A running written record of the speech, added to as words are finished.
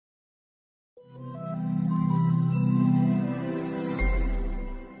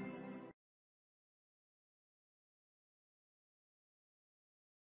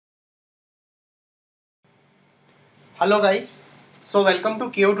Hello guys, so welcome to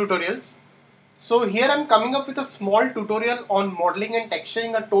KO Tutorials. So here I'm coming up with a small tutorial on modeling and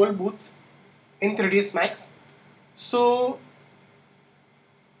texturing a toll booth in 3dsmax. So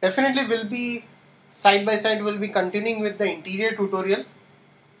definitely we'll be side by side, we'll be continuing with the interior tutorial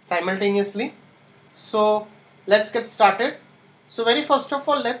simultaneously. So let's get started. So very first of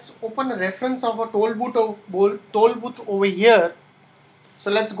all, let's open a reference of a toll booth over here.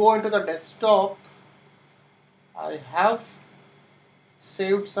 So let's go into the desktop. I have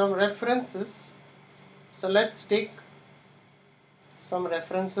saved some references, so let's take some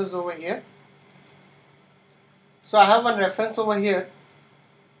references over here. So I have one reference over here.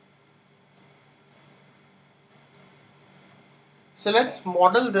 So let's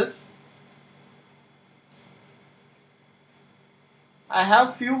model this. I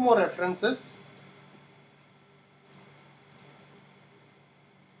have few more references.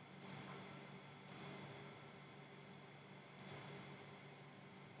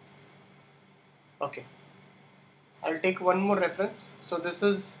 Okay, I'll take one more reference. So this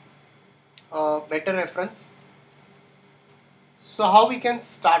is a better reference. So how we can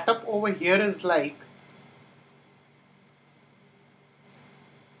start up over here is like,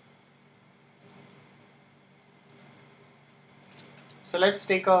 so let's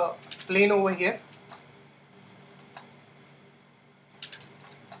take a plane over here.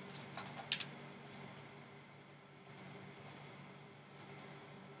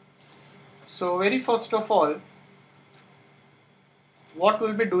 So very first of all, what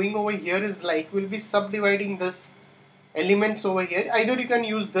we'll be doing over here is like, we'll be subdividing this elements over here. Either you can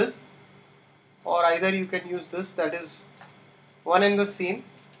use this or either you can use this, that is one and the same.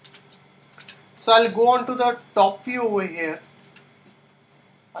 So I'll go on to the top view over here.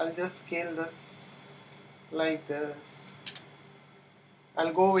 I'll just scale this like this.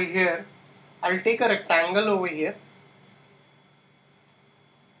 I'll go over here. I'll take a rectangle over here.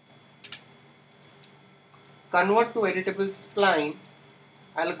 Convert to editable spline.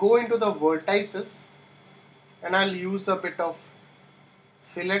 I'll go into the vertices and I'll use a bit of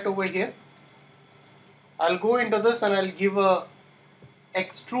fillet over here. I'll go into this and I'll give a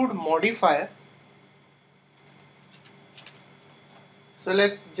extrude modifier. So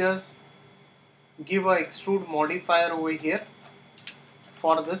let's just give a extrude modifier over here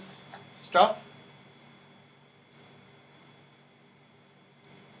for this stuff.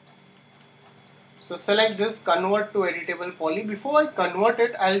 So select this, convert to editable poly. Before I convert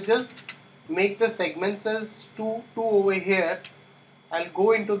it, I'll just make the segments as 2 over here. I'll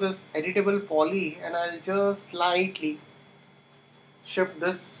go into this editable poly and I'll just slightly shift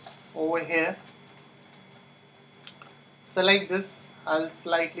this over here. Select this, I'll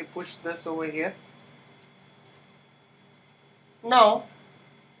slightly push this over here. Now,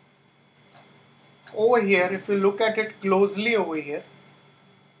 over here, if you look at it closely over here,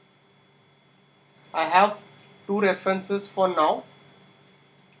 I have two references for now.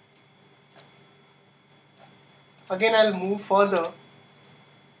 Again, I'll move further.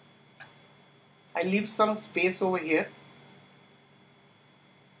 I leave some space over here.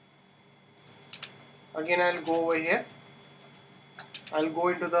 Again, I'll go over here. I'll go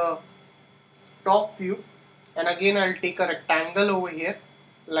into the top view and again I'll take a rectangle over here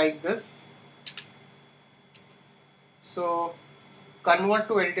like this. So convert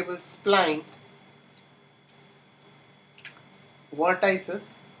to editable spline,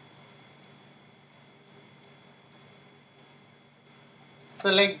 vertices,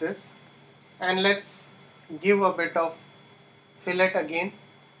 select this and let's give a bit of fillet again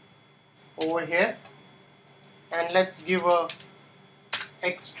over here and let's give a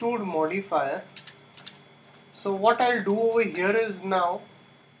extrude modifier. So what I'll do over here is now,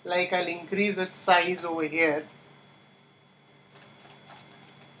 like I'll increase its size over here.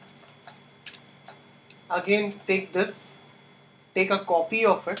 Again take this, take a copy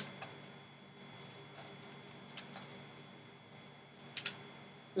of it.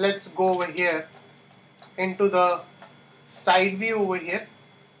 Let's go over here into the side view over here.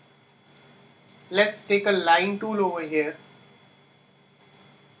 Let's take a line tool over here.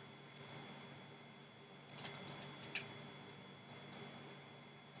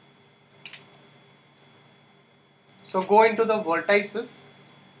 So go into the vertices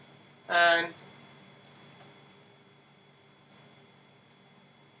and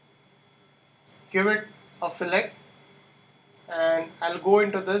give it a fillet and I'll go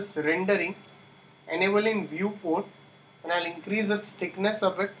into this rendering, enabling viewport and I'll increase its thickness a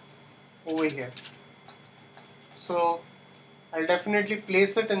bit over here. So I'll definitely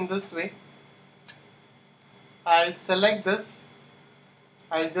place it in this way. I'll select this,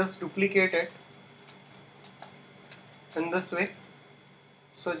 I'll just duplicate it in this way.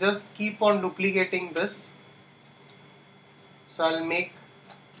 So just keep on duplicating this. So I'll make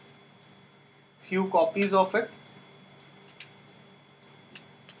few copies of it.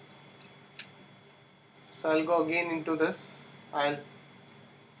 So I'll go again into this. I'll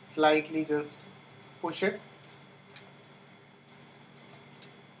slightly just push it.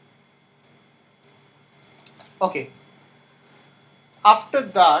 Okay. After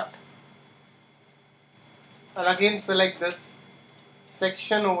that, I'll again select this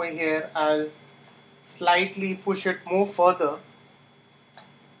section over here. I'll slightly push it more further.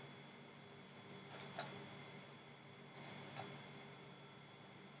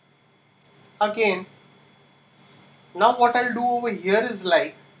 Again, now what I'll do over here is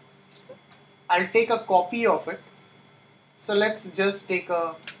like, I'll take a copy of it. So let's just take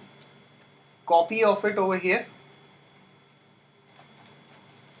a copy of it over here.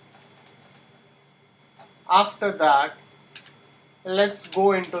 After that, let's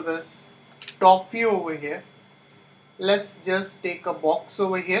go into this top view over here. Let's just take a box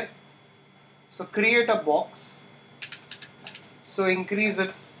over here. So create a box. So increase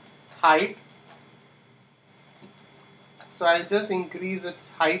its height. So I'll just increase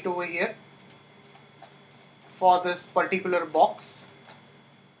its height over here for this particular box.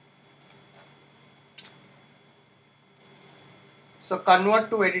 So convert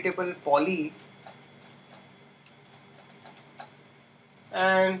to editable poly,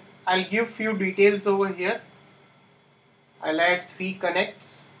 and I'll give few details over here. I'll add 3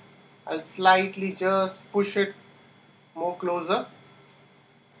 connects. I'll slightly just push it more closer.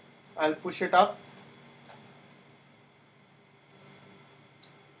 I'll push it up.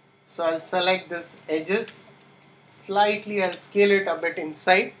 So I'll select this edges. Slightly I'll scale it a bit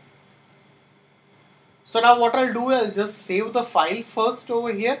inside. So now what I'll do, I'll just save the file first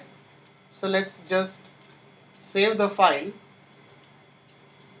over here. So let's just save the file.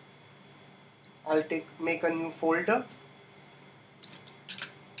 I'll make a new folder.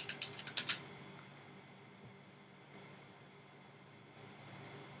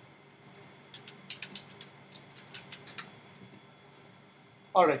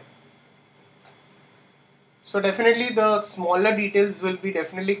 Alright. So definitely the smaller details will be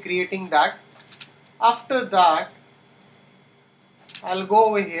definitely creating that. After that, I'll go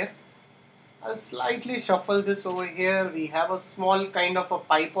over here. I'll slightly shuffle this over here. We have a small kind of a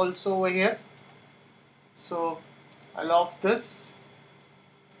pipe also over here. So I'll off this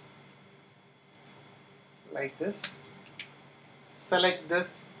like this. Select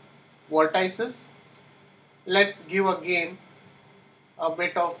this vertices. Let's give again a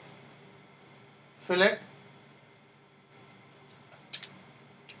bit of fillet.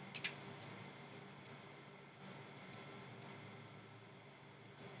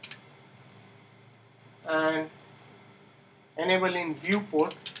 And enable in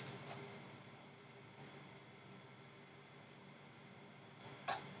viewport.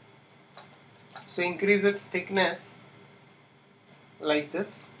 So increase its thickness like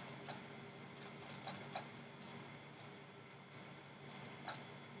this.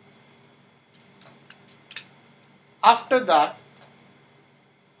 After that,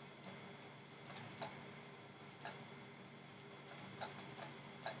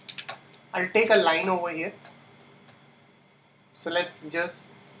 I'll take a line over here. So let's just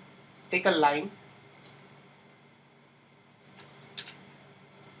take a line.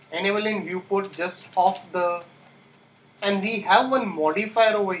 Enable in viewport, just off the, and we have one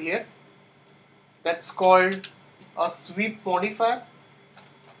modifier over here that's called a sweep modifier.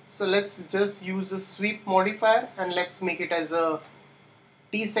 So let's just use a sweep modifier and let's make it as a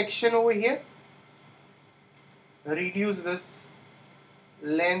T section over here. Reduce this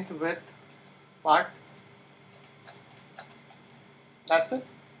length width part. That's it.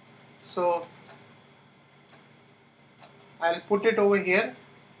 So I'll put it over here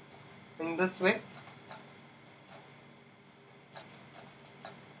in this way.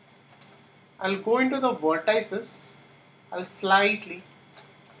 I'll go into the vertices. I'll slightly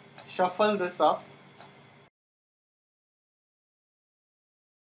shuffle this up.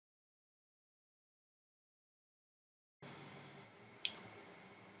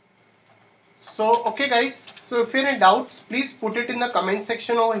 So okay guys, so if you're in doubts, please put it in the comment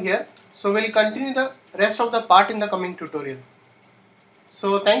section over here. So we'll continue the rest of the part in the coming tutorial.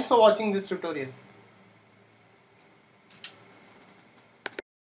 So thanks for watching this tutorial.